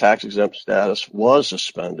because our tax exempt status was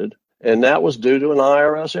suspended, and that was due to an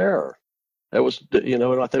IRS error. It was,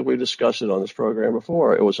 and I think we discussed it on this program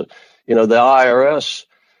before. It was, the IRS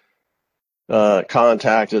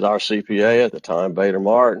contacted our CPA at the time, Bader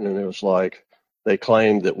Martin, and it was like they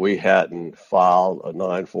claimed that we hadn't filed a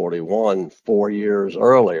 941 4 years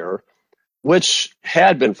earlier, which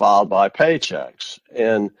had been filed by Paychex.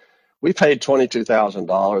 And we paid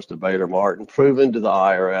 $22,000 to Bader Martin, proving to the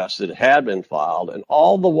IRS that it had been filed. And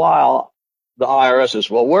all the while, the IRS is,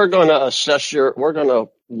 well, we're going to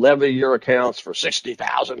levy your accounts for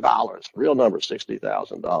 $60,000. Real number,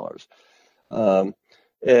 $60,000.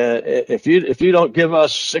 If you don't give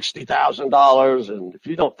us $60,000, and if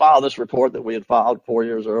you don't file this report that we had filed 4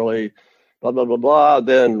 years early, blah, blah, blah, blah,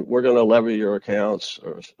 then we're going to levy your accounts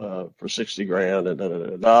for 60 grand and da, da,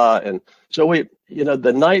 da, da. And so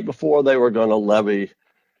the night before they were going to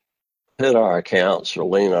hit our accounts or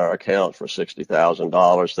lien our account for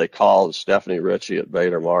 $60,000, they called Stephanie Ritchie at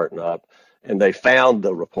Bader Martin up, and they found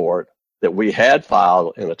the report that we had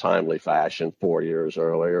filed in a timely fashion 4 years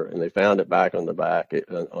earlier, and they found it back on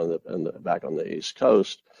the East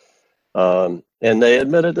Coast, and they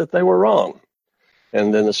admitted that they were wrong.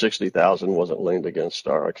 And then the $60,000 wasn't liened against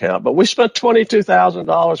our account. But we spent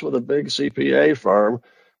 $22,000 with a big CPA firm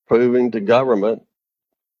proving to government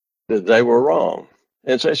that they were wrong.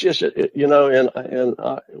 And so it's just,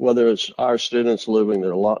 whether it's our students losing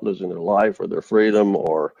their life or their freedom,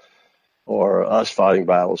 or us fighting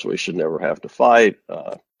battles we should never have to fight,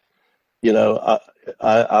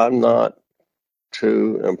 I'm not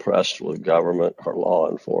too impressed with government or law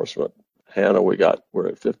enforcement. Hannah, we're at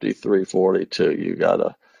 53:42. You got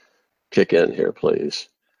to kick in here, please.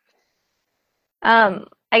 I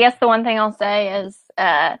guess the one thing I'll say is,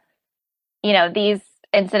 these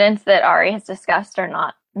incidents that Ari has discussed are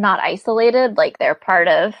not isolated. Like, they're part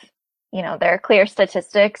of, there are clear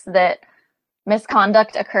statistics that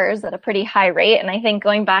misconduct occurs at a pretty high rate. And I think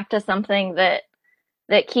going back to something that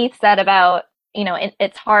Keith said about,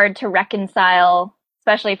 it's hard to reconcile,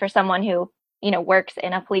 especially for someone who works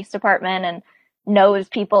in a police department and knows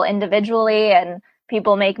people individually and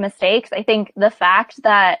people make mistakes. I think the fact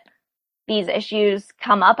that these issues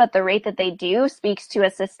come up at the rate that they do speaks to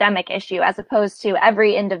a systemic issue as opposed to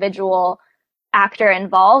every individual actor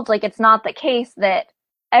involved. Like, it's not the case that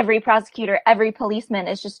every prosecutor, every policeman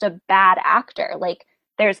is just a bad actor. Like,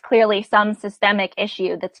 there's clearly some systemic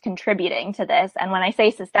issue that's contributing to this. And when I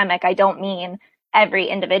say systemic, I don't mean every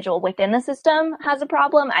individual within the system has a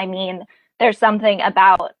problem. I mean, there's something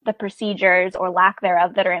about the procedures or lack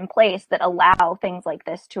thereof that are in place that allow things like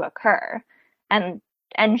this to occur. And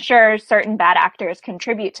sure, certain bad actors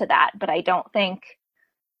contribute to that, but I think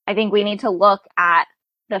we need to look at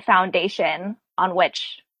the foundation on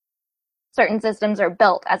which certain systems are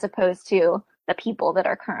built as opposed to the people that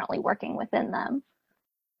are currently working within them.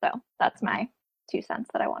 So that's my 2 cents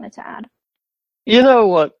that I wanted to add. You know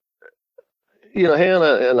what?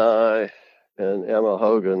 Hannah and I and Emma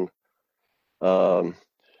Hogan um,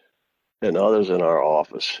 and others in our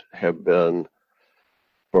office have been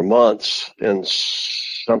for months in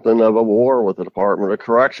something of a war with the Department of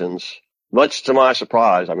Corrections, much to my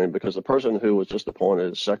surprise. I mean, because the person who was just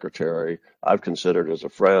appointed as secretary, I've considered as a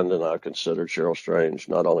friend, and I've considered Cheryl Strange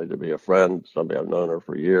not only to be a friend, somebody I've known her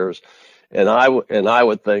for years, and I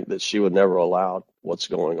would think that she would never allow what's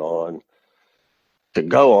going on to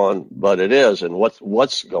go on, but it is. And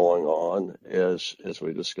what's going on is, as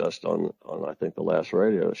we discussed on I think the last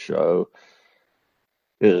radio show,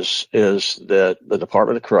 is that the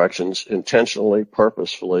Department of Corrections intentionally,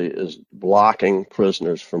 purposefully is blocking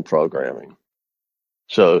prisoners from programming.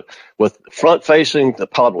 So with front facing the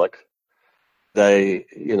public, the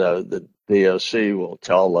DOC will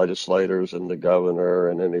tell legislators and the governor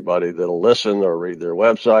and anybody that'll listen or read their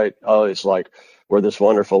website, oh, it's like we're this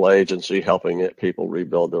wonderful agency helping people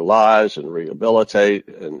rebuild their lives and rehabilitate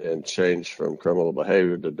and change from criminal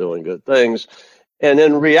behavior to doing good things. And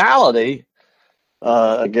in reality,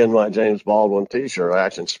 again, my James Baldwin T-shirt,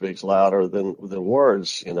 action speaks louder than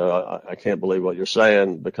words. I can't believe what you're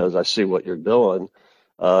saying because I see what you're doing.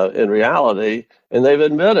 In reality, and they've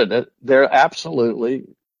admitted it, they're absolutely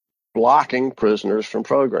blocking prisoners from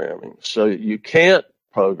programming. So you can't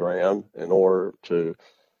program in order to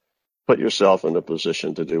put yourself in a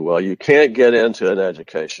position to do well. You can't get into an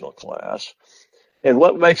educational class. And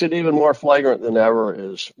what makes it even more flagrant than ever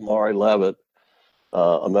is Maury Leavitt,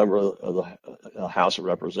 a member of the House of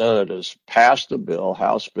Representatives, passed a bill,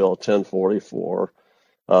 House Bill 1044,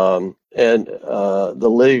 and the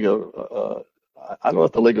League of, I don't know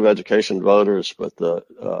if the League of Education Voters, but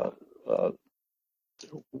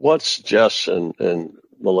what's Jess and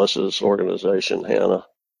Melissa's organization, Hannah?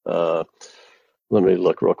 Let me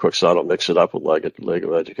look real quick so I don't mix it up with League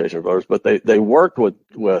of Education Voters. But they worked with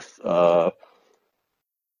the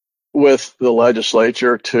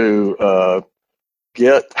legislature to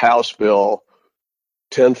get House Bill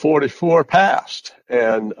 1044 passed,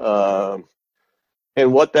 and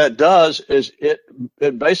what that does is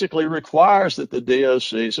it basically requires that the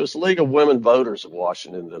DOC, so it's the League of Women Voters of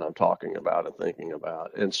Washington that I'm talking about and thinking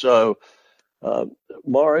about, and so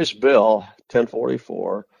Maury's bill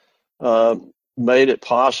 1044 made it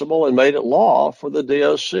possible and made it law for the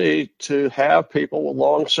DOC to have people with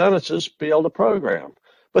long sentences be able to program.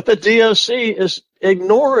 But the DOC is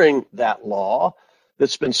ignoring that law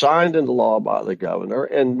that's been signed into law by the governor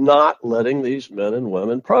and not letting these men and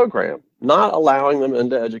women program, not allowing them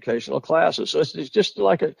into educational classes. So it's just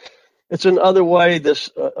like it's another way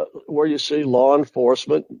where you see law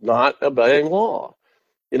enforcement not obeying law.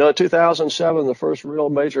 In 2007, the first real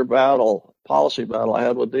major policy battle I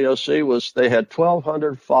had with DOC was they had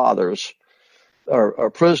 1,200 fathers or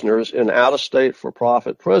prisoners in out-of-state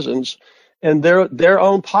for-profit prisons, and their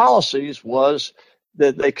own policies was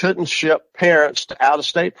that they couldn't ship parents to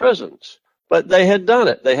out-of-state prisons. But they had done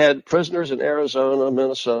it. They had prisoners in Arizona,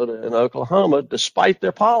 Minnesota, and Oklahoma, despite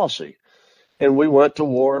their policy. And we went to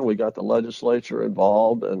war, and we got the legislature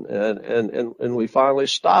involved, and we finally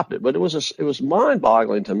stopped it. But it was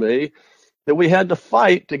mind-boggling to me that we had to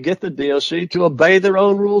fight to get the DOC to obey their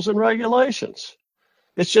own rules and regulations.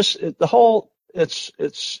 It's just it's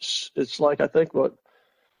like I think what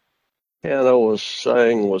Hannah was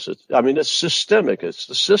saying it's systemic. It's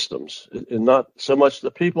the systems, and not so much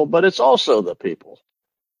the people, but it's also the people.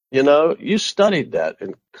 You studied that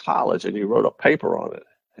in college, and you wrote a paper on it.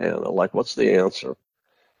 Hannah, like, what's the answer?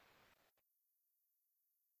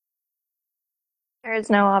 There is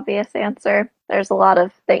no obvious answer. There's a lot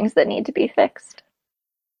of things that need to be fixed.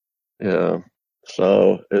 Yeah.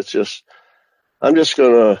 So I'm just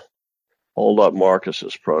going to hold up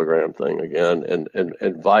Marcus's program thing again and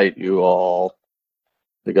invite you all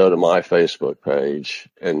to go to my Facebook page,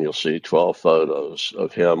 and you'll see 12 photos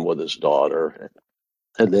of him with his daughter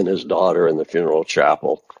and then his daughter in the funeral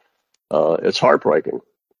chapel. It's heartbreaking.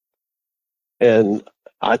 And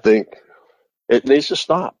I think it needs to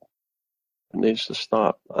stop. It needs to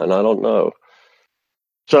stop. And I don't know.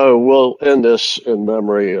 So we'll end this in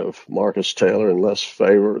memory of Marcus Taylor and Les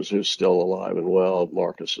Favors, who's still alive and well.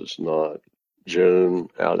 Marcus is not. June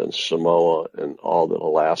out in Samoa and all that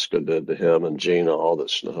Alaska did to him, and Gina, all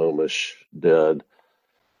that Snohomish did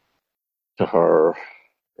to her,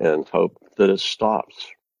 and hope that it stops.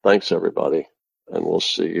 Thanks, everybody, and we'll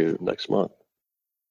see you next month.